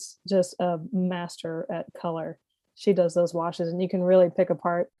she's just a master at color. She does those washes, and you can really pick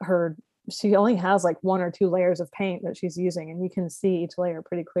apart she only has like 1 or 2 layers of paint that she's using, and you can see each layer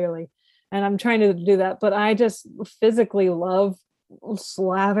pretty clearly. And I'm trying to do that, but I just physically love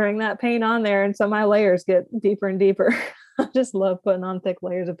slathering that paint on there. And so my layers get deeper and deeper. I just love putting on thick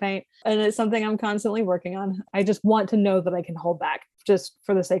layers of paint, and it's something I'm constantly working on. I just want to know that I can hold back, just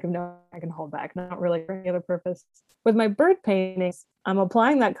for the sake of knowing I can hold back, not really for any other purpose. With my bird paintings, I'm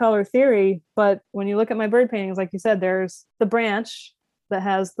applying that color theory, but when you look at my bird paintings, like you said, there's the branch that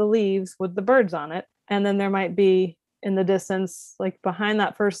has the leaves with the birds on it. And then there might be in the distance, like behind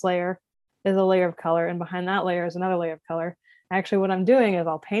that first layer is a layer of color, and behind that layer is another layer of color. Actually, what I'm doing is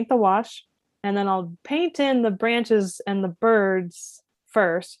I'll paint the wash, and then I'll paint in the branches and the birds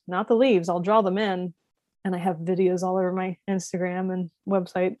first, not the leaves. I'll draw them in. And I have videos all over my Instagram and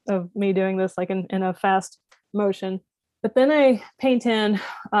website of me doing this like in a fast motion. But then I paint in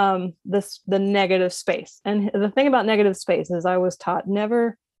the negative space. And the thing about negative space is I was taught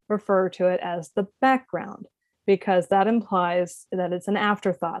never refer to it as the background, because that implies that it's an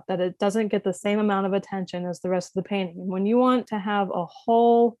afterthought, that it doesn't get the same amount of attention as the rest of the painting. And when you want to have a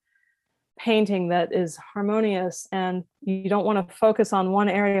whole painting that is harmonious and you don't want to focus on one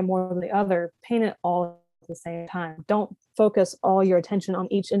area more than the other, paint it all at the same time. Don't focus all your attention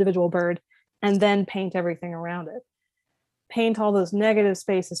on each individual bird and then paint everything around it. paint all those negative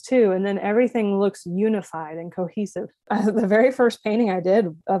spaces too. And then everything looks unified and cohesive. The very first painting I did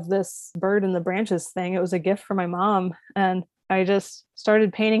of this bird in the branches thing, it was a gift from my mom. And I just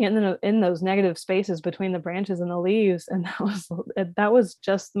started painting it in those negative spaces between the branches and the leaves. And that was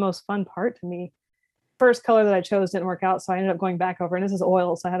just the most fun part to me. First color that I chose didn't work out. So I ended up going back over, and this is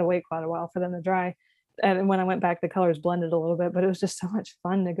oil. So I had to wait quite a while for them to dry. And when I went back, the colors blended a little bit, but it was just so much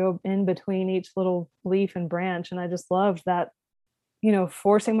fun to go in between each little leaf and branch. And I just loved that,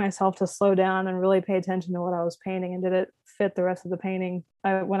 forcing myself to slow down and really pay attention to what I was painting, and did it fit the rest of the painting.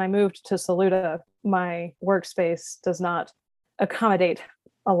 When I moved to Saluda, my workspace does not accommodate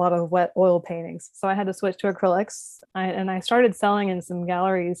a lot of wet oil paintings. So I had to switch to acrylics, and I started selling in some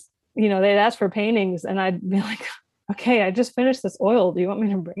galleries. They'd ask for paintings and I'd be like, okay, I just finished this oil. Do you want me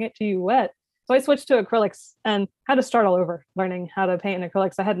to bring it to you wet? So I switched to acrylics and had to start all over learning how to paint in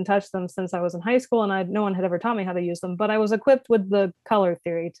acrylics. I hadn't touched them since I was in high school, and no one had ever taught me how to use them, but I was equipped with the color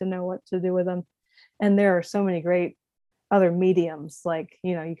theory to know what to do with them. And there are so many great other mediums, like,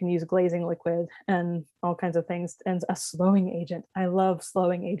 you can use glazing liquid and all kinds of things, and a slowing agent. I love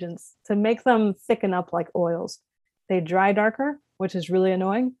slowing agents to make them thicken up like oils. They dry darker, which is really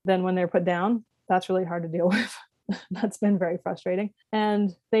annoying. Then when they're put down, that's really hard to deal with. That's been very frustrating.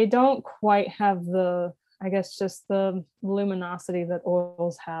 And they don't quite have just the luminosity that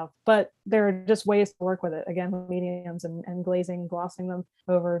oils have, but there are just ways to work with it. Again, mediums and glazing, glossing them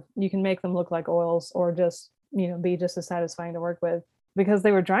over. You can make them look like oils, or just, be just as satisfying to work with. Because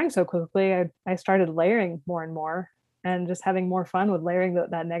they were drying so quickly, I started layering more and more, and just having more fun with layering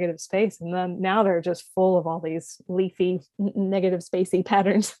that negative space. And then now they're just full of all these leafy, negative spacey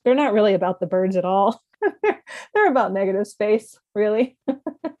patterns. They're not really about the birds at all. They're about negative space, really.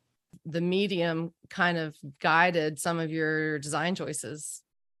 The medium kind of guided some of your design choices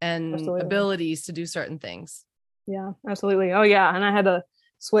and Absolutely. abilities to do certain things. Yeah, absolutely. Oh yeah. And I had to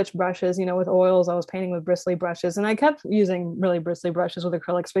switch brushes, with oils. I was painting with bristly brushes, and I kept using really bristly brushes with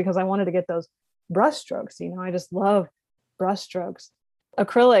acrylics because I wanted to get those brush strokes. I just love brush strokes.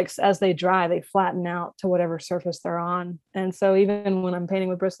 Acrylics, as they dry, they flatten out to whatever surface they're on. And so even when I'm painting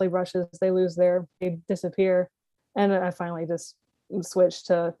with bristly brushes, they disappear. And I finally just switched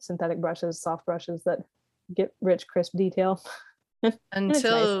to synthetic brushes, soft brushes that get rich, crisp detail.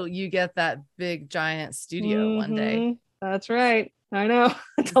 Until you get that big giant studio one day. That's right. I know.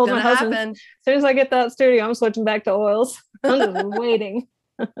 I told my husband, happen. As soon as I get that studio, I'm switching back to oils. I'm just waiting.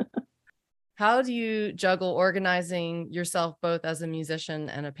 How do you juggle organizing yourself both as a musician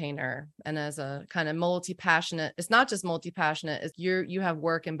and a painter, and as a kind of multi-passionate? It's not just multi-passionate, it's you have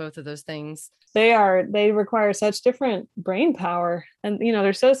work in both of those things. They require such different brain power, and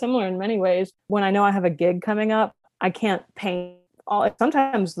they're so similar in many ways. When I know I have a gig coming up, I can't paint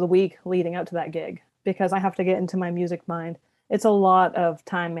sometimes the week leading up to that gig, because I have to get into my music mind. It's a lot of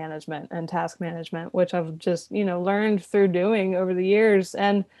time management and task management, which I've just, learned through doing over the years.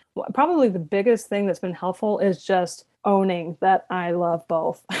 And probably the biggest thing that's been helpful is just owning that I love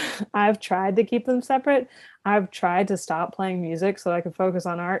both. I've tried to keep them separate. I've tried to stop playing music so that I can focus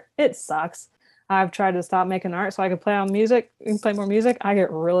on art. It sucks. I've tried to stop making art so I could play more music. I get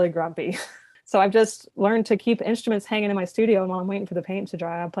really grumpy. So I've just learned to keep instruments hanging in my studio, and while I'm waiting for the paint to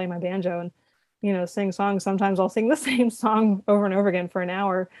dry, I play my banjo and sing songs. Sometimes I'll sing the same song over and over again for an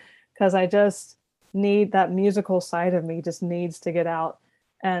hour, because I just need that musical side of me just needs to get out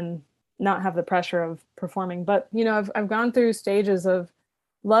and not have the pressure of performing. But, I've gone through stages of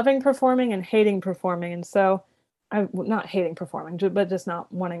loving performing and hating performing. And so I'm not hating performing, but just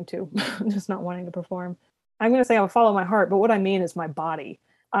not wanting to, perform. I'm going to say I'll follow my heart, but what I mean is my body.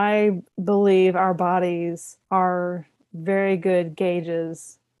 I believe our bodies are very good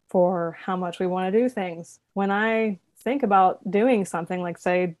gauges for how much we want to do things. When I think about doing something, like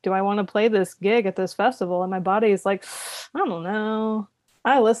say, do I want to play this gig at this festival? And my body is like, I don't know.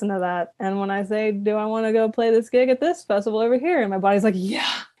 I listen to that. And when I say, do I want to go play this gig at this festival over here? And my body's like,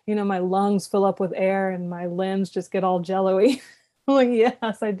 yeah. My lungs fill up with air and my limbs just get all jello-y. I'm like,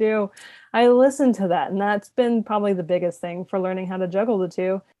 yes, I do. I listen to that. And that's been probably the biggest thing for learning how to juggle the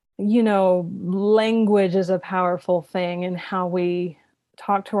two. Language is a powerful thing in how we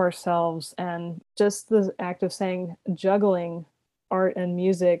talk to ourselves, and just the act of saying juggling art and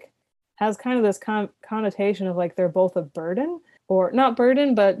music has kind of this connotation of like they're both a burden, or not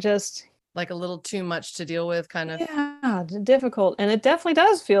burden, but just like a little too much to deal with, kind of. Yeah, difficult. And it definitely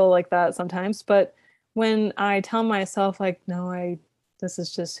does feel like that sometimes. But when I tell myself like, no, this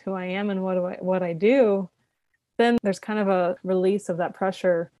is just who I am and what I do, then there's kind of a release of that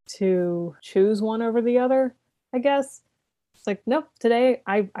pressure to choose one over the other, I guess. It's like, nope, today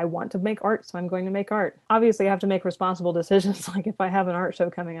I want to make art, so I'm going to make art. Obviously, I have to make responsible decisions. Like if I have an art show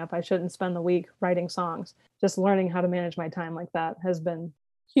coming up, I shouldn't spend the week writing songs. Just learning how to manage my time like that has been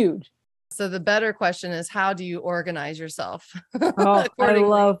huge. So the better question is, how do you organize yourself? Oh,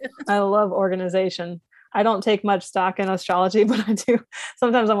 accordingly? I love organization. I don't take much stock in astrology, but I do.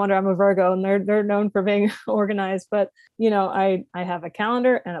 Sometimes I wonder, I'm a Virgo and they're known for being organized, but I have a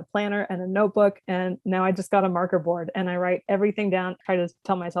calendar and a planner and a notebook, and now I just got a marker board and I write everything down. Try to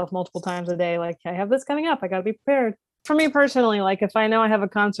tell myself multiple times a day, like, I have this coming up. I got to be prepared. For me personally, like if I know I have a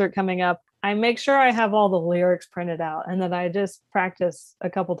concert coming up, I make sure I have all the lyrics printed out and that I just practice a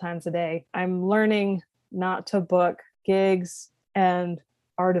couple times a day. I'm learning not to book gigs and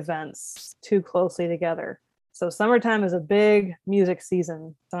art events too closely together. So summertime is a big music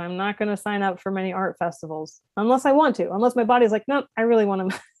season. So I'm not going to sign up for many art festivals unless I want to, unless my body's like, nope, I really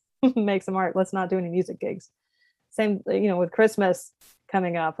want to make some art. Let's not do any music gigs. Same, with Christmas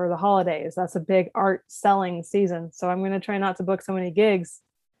coming up or the holidays, that's a big art selling season. So I'm going to try not to book so many gigs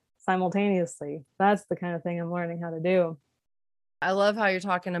simultaneously. That's the kind of thing I'm learning how to do. I love how you're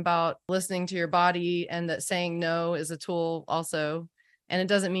talking about listening to your body and that saying no is a tool also. And it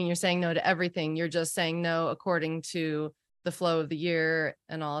doesn't mean you're saying no to everything. You're just saying no according to the flow of the year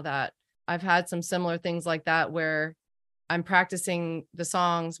and all of that. I've had some similar things like that where I'm practicing the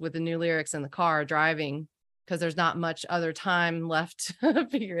songs with the new lyrics in the car driving because there's not much other time left to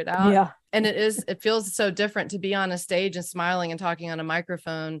figure it out. Yeah. And it feels so different to be on a stage and smiling and talking on a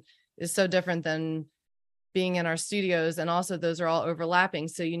microphone is so different than being in our studios. And also those are all overlapping.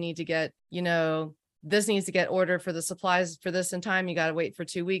 So you need to get, this needs to get ordered for the supplies for this in time. You got to wait for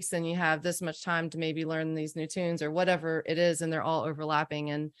 2 weeks. Then you have this much time to maybe learn these new tunes or whatever it is. And they're all overlapping.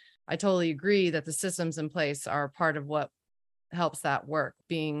 And I totally agree that the systems in place are part of what helps that work,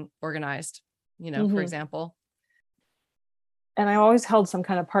 being organized, for example. And I always held some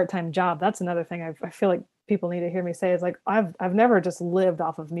kind of part-time job. That's another thing I feel like people need to hear me say is like, I've never just lived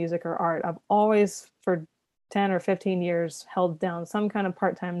off of music or art. I've always for 10 or 15 years held down some kind of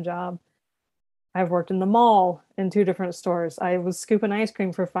part-time job. I've worked in the mall in 2 different stores. I was scooping ice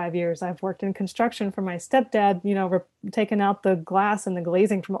cream for 5 years. I've worked in construction for my stepdad, taking out the glass and the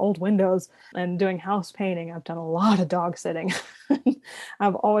glazing from old windows and doing house painting. I've done a lot of dog sitting.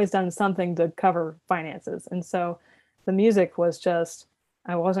 I've always done something to cover finances. And so the music was just,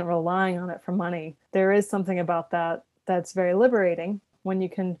 I wasn't relying on it for money. There is something about that that's very liberating when you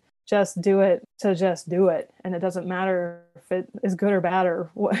can just do it to just do it. And it doesn't matter if it is good or bad or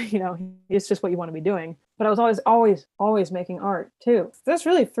what, it's just what you want to be doing. But I was always making art too. There's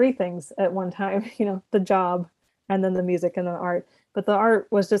really 3 things at one time, the job and then the music and the art. But the art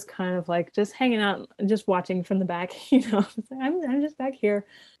was just kind of like just hanging out, just watching from the back, I'm just back here.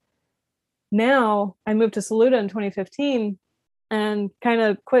 Now I moved to Saluda in 2015 and kind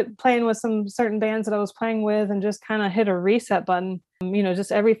of quit playing with some certain bands that I was playing with and just kind of hit a reset button.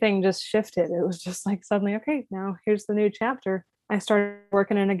 Just everything just shifted. It was just like suddenly, okay, now here's the new chapter. I started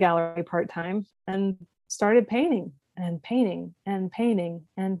working in a gallery part-time and started painting and painting and painting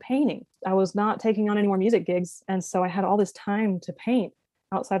and painting. I was not taking on any more music gigs. And so I had all this time to paint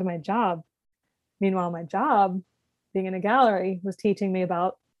outside of my job. Meanwhile, my job, being in a gallery, was teaching me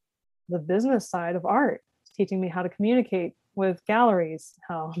about the business side of art. It's teaching me how to communicate with galleries,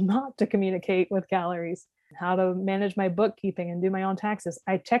 how not to communicate with galleries, how to manage my bookkeeping and do my own taxes.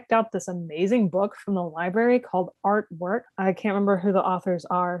 I checked out this amazing book from the library called Artwork. I can't remember who the authors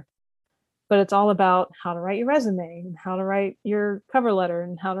are, but it's all about how to write your resume and how to write your cover letter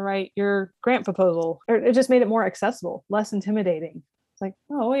and how to write your grant proposal. It just made it more accessible, less intimidating. It's like,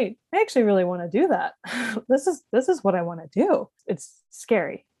 oh wait, I actually really want to do that. This is what I want to do. It's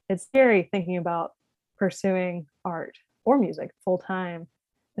scary. It's scary thinking about pursuing art or music full time,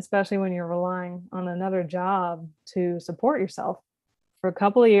 especially when you're relying on another job to support yourself. For a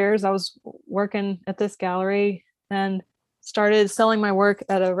couple of years, I was working at this gallery and started selling my work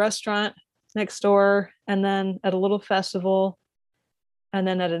at a restaurant next door, and then at a little festival, and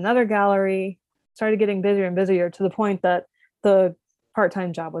then at another gallery. Started getting busier and busier to the point that the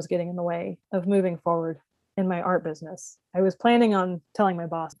part-time job was getting in the way of moving forward in my art business. I was planning on telling my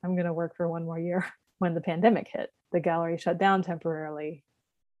boss, I'm going to work for 1 more year. When the pandemic hit, the gallery shut down temporarily.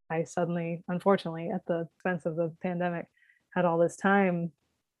 I suddenly, unfortunately, at the expense of the pandemic, had all this time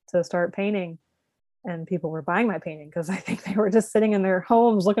to start painting, and people were buying my painting because I think they were just sitting in their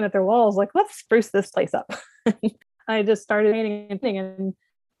homes looking at their walls like, let's spruce this place up. I just started painting and painting, and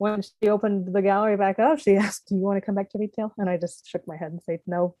when she opened the gallery back up, she asked, do you want to come back to retail? And I just shook my head and said,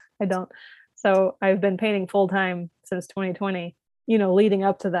 no, I don't. So I've been painting full time since 2020. Leading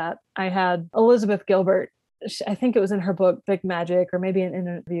up to that, I had Elizabeth Gilbert I think it was in her book, Big Magic, or maybe an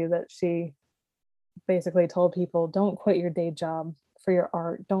interview, that she basically told people, don't quit your day job for your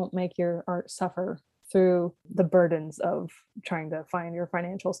art. Don't make your art suffer through the burdens of trying to find your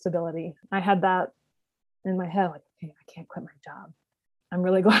financial stability. I had that in my head, like, okay, I can't quit my job. I'm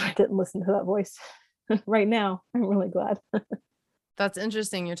really glad I didn't listen to that voice. Right now, I'm really glad. That's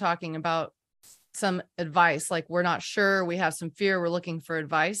interesting. You're talking about some advice, like we're not sure, we have some fear, we're looking for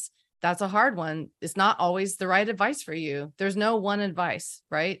advice. That's a hard one. It's not always the right advice for you. There's no one advice,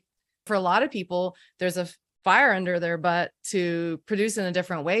 right? For a lot of people, there's a fire under their butt to produce in a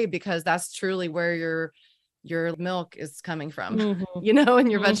different way, because that's truly where your milk is coming from,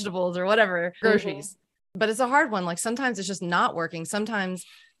 and your vegetables or whatever, groceries. But it's a hard one. Like sometimes it's just not working. Sometimes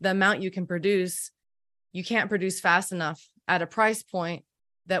the amount you can produce, you can't produce fast enough at a price point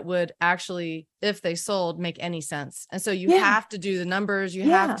that would actually, if they sold, make any sense. And so you have to do the numbers, you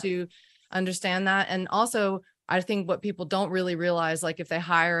have to understand that. And also, I think what people don't really realize, like if they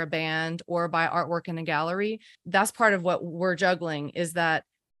hire a band or buy artwork in a gallery, that's part of what we're juggling, is that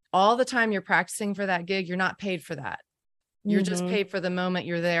all the time you're practicing for that gig, you're not paid for that. You're just paid for the moment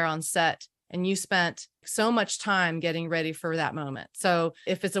you're there on set. And you spent so much time getting ready for that moment. So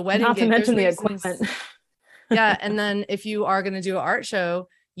if it's a wedding not gig, to mention the equipment. Yeah. And then if you are going to do an art show,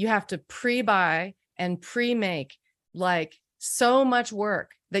 you have to pre-buy and pre-make like so much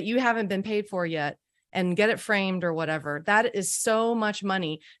work that you haven't been paid for yet and get it framed or whatever. That is so much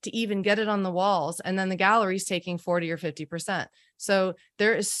money to even get it on the walls. And then the gallery's taking 40 or 50%. So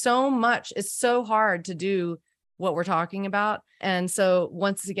there is so much, it's so hard to do what we're talking about. And so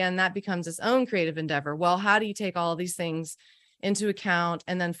once again, that becomes its own creative endeavor. Well, how do you take all these things into account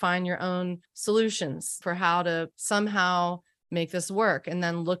and then find your own solutions for how to somehow make this work, and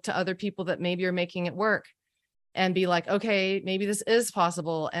then look to other people that maybe are making it work and be like, okay, maybe this is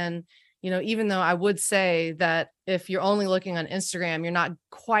possible. And, even though I would say that if you're only looking on Instagram, you're not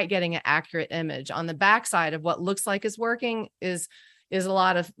quite getting an accurate image. On the backside of what looks like is working is a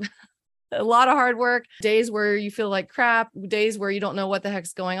lot of a lot of hard work, days where you feel like crap, days where you don't know what the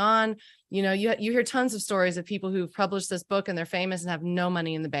heck's going on. You hear tons of stories of people who've published this book and they're famous and have no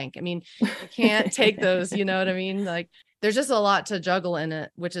money in the bank. I mean, you can't take those, you know what I mean? Like there's just a lot to juggle in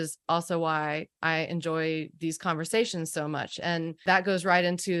it, which is also why I enjoy these conversations so much. And that goes right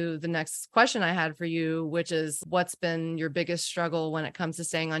into the next question I had for you, which is what's been your biggest struggle when it comes to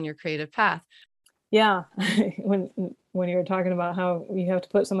staying on your creative path? Yeah. when you were talking about how you have to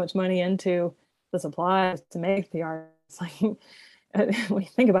put so much money into the supplies to make the art, it's like, when you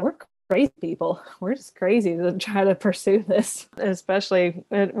think about it, we're crazy people. We're just crazy to try to pursue this, especially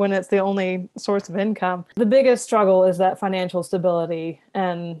when it's the only source of income. The biggest struggle is that financial stability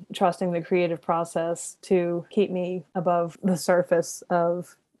and trusting the creative process to keep me above the surface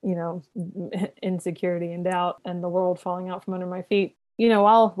of, insecurity and doubt and the world falling out from under my feet.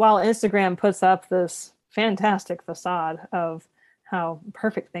 While Instagram puts up this fantastic facade of how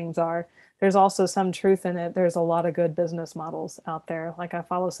perfect things are, there's also some truth in it. There's a lot of good business models out there. Like I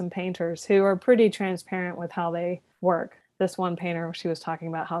follow some painters who are pretty transparent with how they work. This one painter, she was talking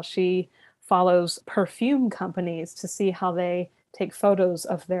about how she follows perfume companies to see how they take photos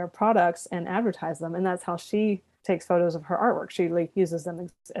of their products and advertise them. And that's how she takes photos of her artwork. She uses them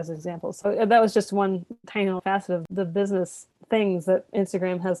as examples. So that was just one tiny little facet of the business things that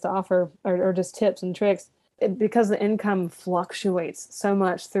Instagram has to offer, or just tips and tricks. Because the income fluctuates so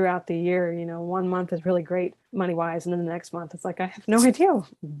much throughout the year, 1 month is really great money wise. And then the next month, it's like, I have no idea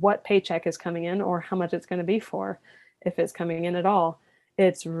what paycheck is coming in or how much it's going to be for, if it's coming in at all.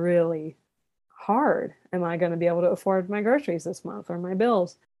 It's really hard. Am I going to be able to afford my groceries this month or my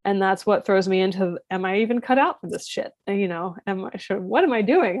bills? And that's what throws me into, am I even cut out for this shit? What am I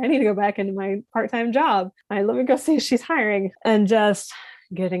doing? I need to go back into my part-time job. Let me go see if she's hiring. And just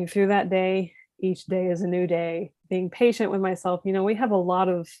getting through that day. Each day is a new day, being patient with myself. We have a lot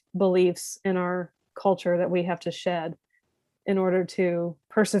of beliefs in our culture that we have to shed in order to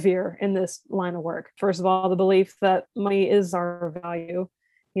persevere in this line of work. First of all, the belief that money is our value.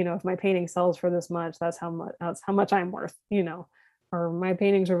 If my painting sells for this much, that's how much I'm worth, or my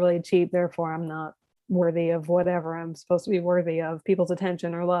paintings are really cheap, therefore I'm not worthy of whatever I'm supposed to be worthy of, people's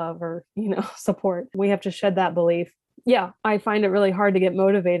attention or love or, support. We have to shed that belief. Yeah, I find it really hard to get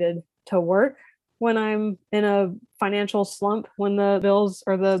motivated to work when I'm in a financial slump, when the bills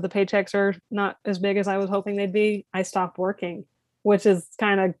or the paychecks are not as big as I was hoping they'd be. I stopped working, which is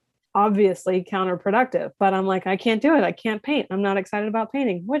kind of obviously counterproductive, but I'm like, I can't do it. I can't paint. I'm not excited about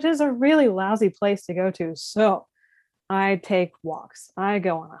painting, which is a really lousy place to go to. So I take walks. I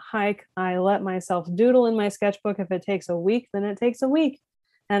go on a hike. I let myself doodle in my sketchbook. If it takes a week, then it takes a week.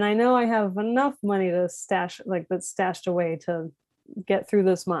 And I know I have enough money to stash, like that's stashed away to get through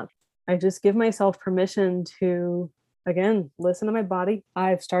this month. I just give myself permission to, again, listen to my body.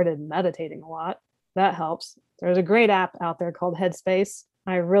 I've started meditating a lot. That helps. There's a great app out there called Headspace.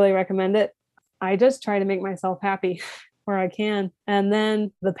 I really recommend it. I just try to make myself happy where I can. And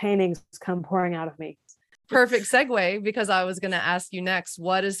then the paintings come pouring out of me. Perfect segue, because I was going to ask you next,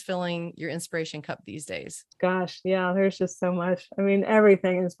 what is filling your inspiration cup these days? Gosh, yeah, there's just so much. I mean,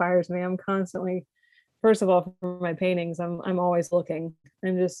 everything inspires me. I'm constantly, first of all, for my paintings, I'm always looking.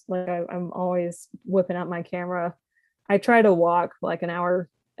 I'm just like, I'm always whipping out my camera. I try to walk like an hour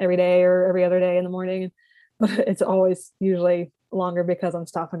every day or every other day in the morning, but it's always usually longer because I'm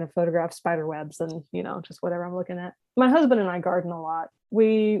stopping to photograph spider webs and, just whatever I'm looking at. My husband and I garden a lot.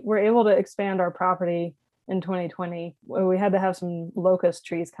 We were able to expand our property in 2020. We had to have some locust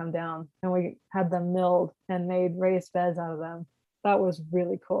trees come down, and we had them milled and made raised beds out of them. That was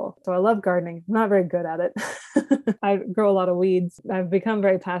really cool. So I love gardening. I'm not very good at it. I grow a lot of weeds. I've become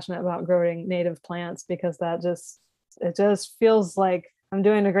very passionate about growing native plants because it just feels like I'm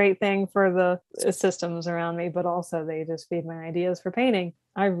doing a great thing for the systems around me, but also they just feed my ideas for painting.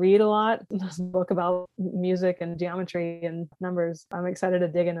 I read a lot. There's a book about music and geometry and numbers. I'm excited to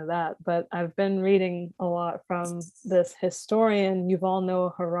dig into that. But I've been reading a lot from this historian, Yuval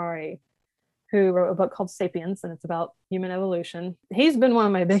Noah Harari, who wrote a book called Sapiens, and it's about human evolution. He's been one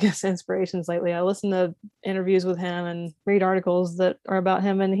of my biggest inspirations lately. I listen to interviews with him and read articles that are about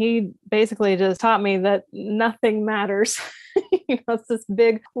him, and he basically just taught me that nothing matters. It's this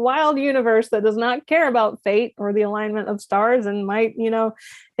big, wild universe that does not care about fate or the alignment of stars and might,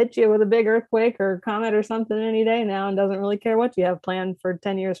 hit you with a big earthquake or comet or something any day now and doesn't really care what you have planned for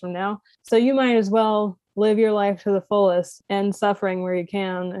 10 years from now. So you might as well live your life to the fullest, end suffering where you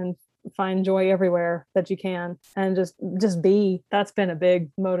can, and find joy everywhere that you can, and just be. That's been a big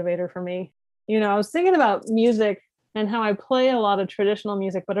motivator for me. I was thinking about music and how I play a lot of traditional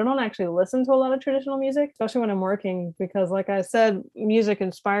music, but I don't actually listen to a lot of traditional music, especially when I'm working, because like I said, music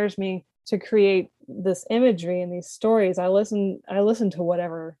inspires me to create this imagery and these stories. I listen to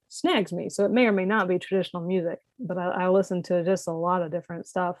whatever snags me. So it may or may not be traditional music, but I listen to just a lot of different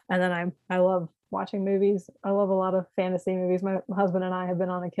stuff. And then I love watching movies. I love a lot of fantasy movies. My husband and I have been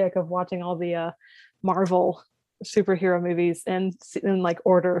on a kick of watching all the Marvel superhero movies in like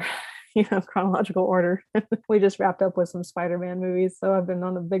order, chronological order. We just wrapped up with some Spider-Man movies, so I've been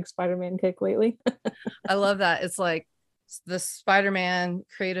on a big Spider-Man kick lately. I love that. It's like the Spider-Man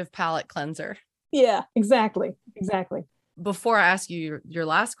creative palette cleanser. Yeah, exactly. Before I ask you your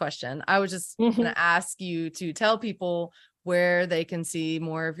last question, I was just going to ask you to tell people where they can see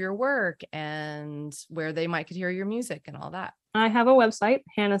more of your work and where they might could hear your music and all that. I have a website,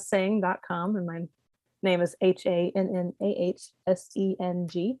 hannahseng.com, and my name is HANNAHSENG.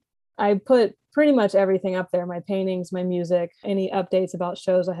 I put pretty much everything up there, my paintings, my music, any updates about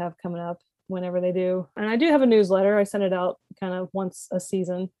shows I have coming up whenever they do. And I do have a newsletter. I send it out kind of once a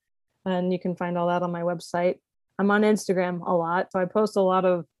season, and you can find all that on my website. I'm on Instagram a lot, so I post a lot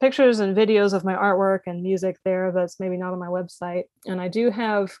of pictures and videos of my artwork and music there that's maybe not on my website. And I do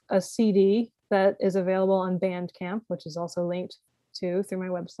have a CD that is available on Bandcamp, which is also linked to through my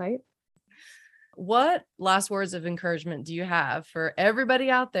website. What last words of encouragement do you have for everybody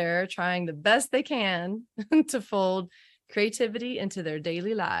out there trying the best they can to fold creativity into their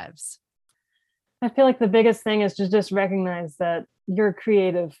daily lives? I feel like the biggest thing is to just recognize that you're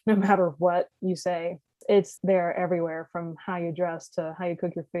creative no matter what you say. It's there everywhere, from how you dress to how you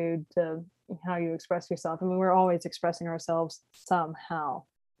cook your food to how you express yourself. I mean, we're always expressing ourselves somehow.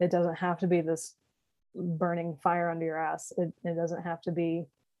 It doesn't have to be this burning fire under your ass. It doesn't have to be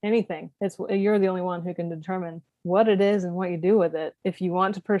anything. You're the only one who can determine what it is and what you do with it. If you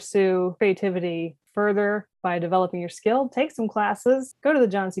want to pursue creativity further by developing your skill, take some classes, go to the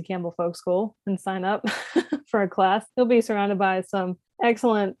John C. Campbell Folk School and sign up for a class. You'll be surrounded by some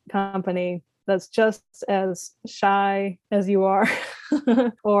excellent company that's just as shy as you are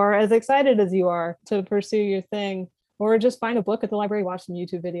or as excited as you are to pursue your thing. Or just find a book at the library, watch some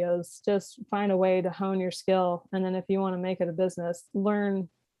YouTube videos, just find a way to hone your skill. And then if you want to make it a business, learn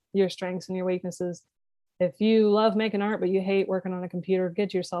your strengths and your weaknesses. If you love making art, but you hate working on a computer,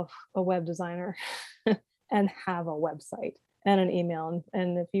 get yourself a web designer and have a website and an email.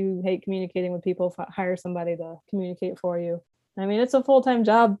 And if you hate communicating with people, hire somebody to communicate for you. I mean, it's a full-time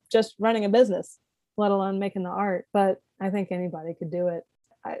job just running a business, let alone making the art. But I think anybody could do it.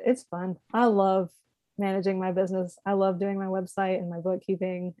 It's fun. I love managing my business. I love doing my website and my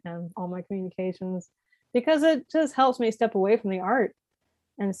bookkeeping and all my communications, because it just helps me step away from the art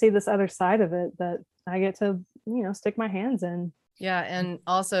and see this other side of it that I get to, stick my hands in. Yeah. And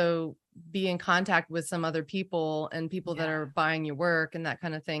also be in contact with some other people and people that are buying your work and that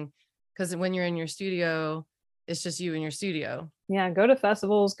kind of thing. Because when you're in your studio, it's just you in your studio. Yeah. Go to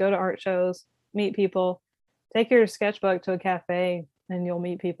festivals, go to art shows, meet people, take your sketchbook to a cafe and you'll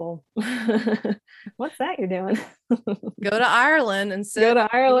meet people. What's that you're doing? Go to Ireland and sit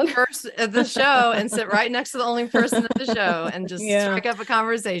first at the show and sit right next to the only person at the show and just strike up a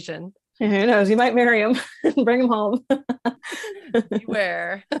conversation. Who knows? You might marry him and bring him home.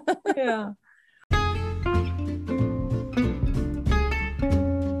 Beware. Yeah.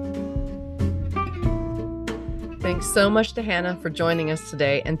 Thanks so much to Hannah for joining us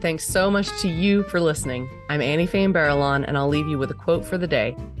today, and thanks so much to you for listening. I'm Annie Fain Barrelon, and I'll leave you with a quote for the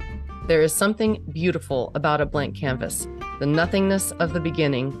day. There is something beautiful about a blank canvas, the nothingness of the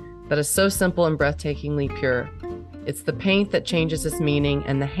beginning that is so simple and breathtakingly pure. It's the paint that changes its meaning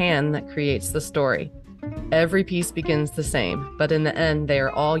and the hand that creates the story. Every piece begins the same, but in the end, they are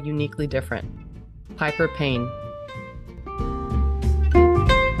all uniquely different. Piper Payne.